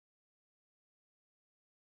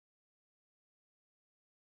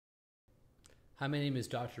Hi, my name is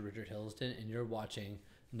Dr. Richard Hilsden, and you're watching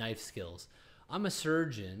Knife Skills. I'm a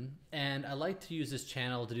surgeon, and I like to use this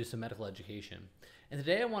channel to do some medical education. And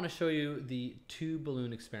today I want to show you the two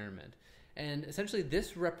balloon experiment. And essentially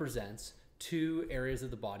this represents two areas of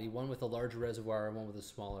the body, one with a larger reservoir and one with a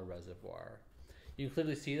smaller reservoir. You can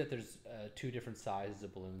clearly see that there's two different sizes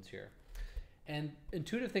of balloons here. And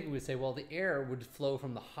intuitive thinking would say, well, the air would flow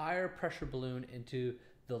from the higher pressure balloon into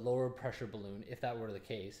the lower pressure balloon, if that were the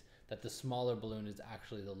case, that the smaller balloon is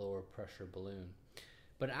actually the lower pressure balloon.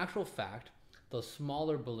 But in actual fact, the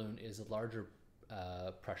smaller balloon is a larger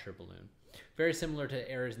pressure balloon. Very similar to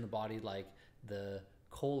areas in the body like the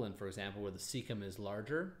colon, for example, where the cecum is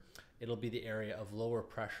larger, it'll be the area of lower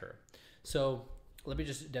pressure. So let me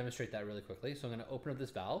just demonstrate that really quickly. So I'm going to open up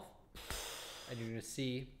this valve, and you're going to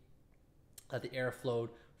see that the air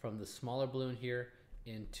flowed from the smaller balloon here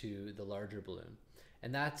into the larger balloon.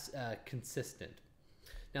 And that's consistent.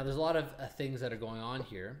 Now there's a lot of things that are going on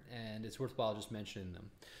here, and it's worthwhile just mentioning them.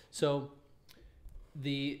 So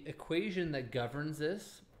the equation that governs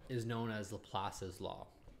this is known as LaPlace's law.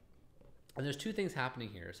 And there's two things happening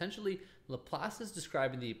here. Essentially, Laplace is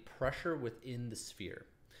describing the pressure within the sphere.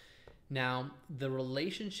 Now, the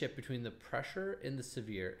relationship between the pressure in the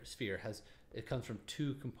sphere comes from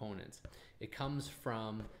two components. It comes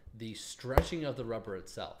from the stretching of the rubber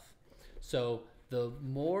itself. So the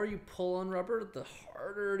more you pull on rubber, the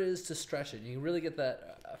harder it is to stretch it. You can really get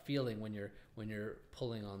that feeling when you're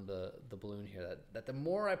pulling on the balloon here. That the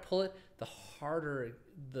more I pull it, the harder,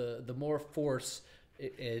 the more force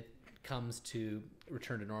it comes to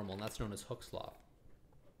return to normal, and that's known as Hooke's law.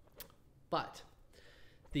 But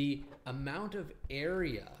the amount of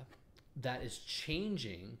area that is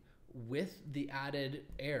changing with the added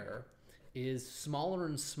air is smaller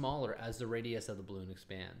and smaller as the radius of the balloon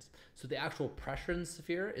expands. So the actual pressure in the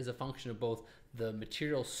sphere is a function of both the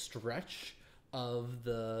material stretch of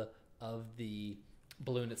the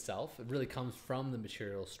balloon itself. It really comes from the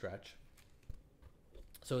material stretch.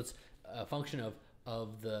 So it's a function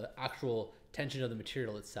of the actual tension of the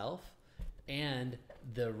material itself and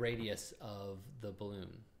the radius of the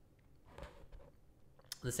balloon.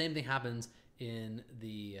 The same thing happens in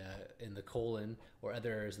the colon or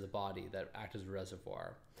other areas of the body that act as a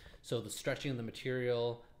reservoir. So the stretching of the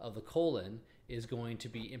material of the colon is going to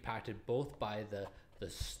be impacted both by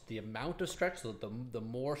the amount of stretch, so the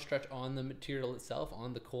more stretch on the material itself,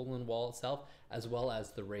 on the colon wall itself, as well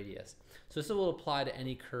as the radius. So this will apply to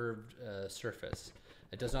any curved surface.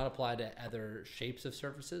 It does not apply to other shapes of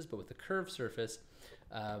surfaces, but with the curved surface,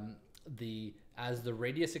 as the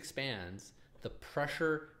radius expands, the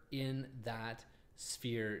pressure in that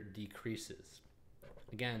sphere decreases.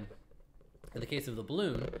 Again, in the case of the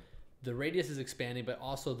balloon, the radius is expanding, but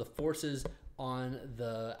also the forces on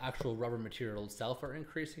the actual rubber material itself are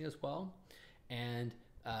increasing as well. And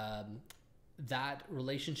that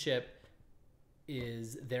relationship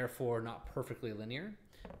is therefore not perfectly linear.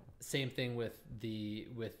 Same thing with the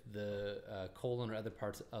colon or other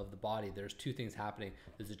parts of the body. There's two things happening.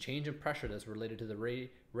 There's a change in pressure that's related to the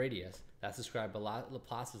radius. That's described by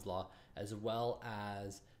Laplace's law, as well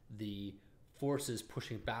as the forces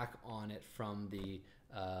pushing back on it from the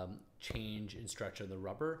change in stretch of the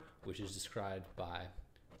rubber, which is described by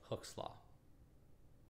Hooke's law.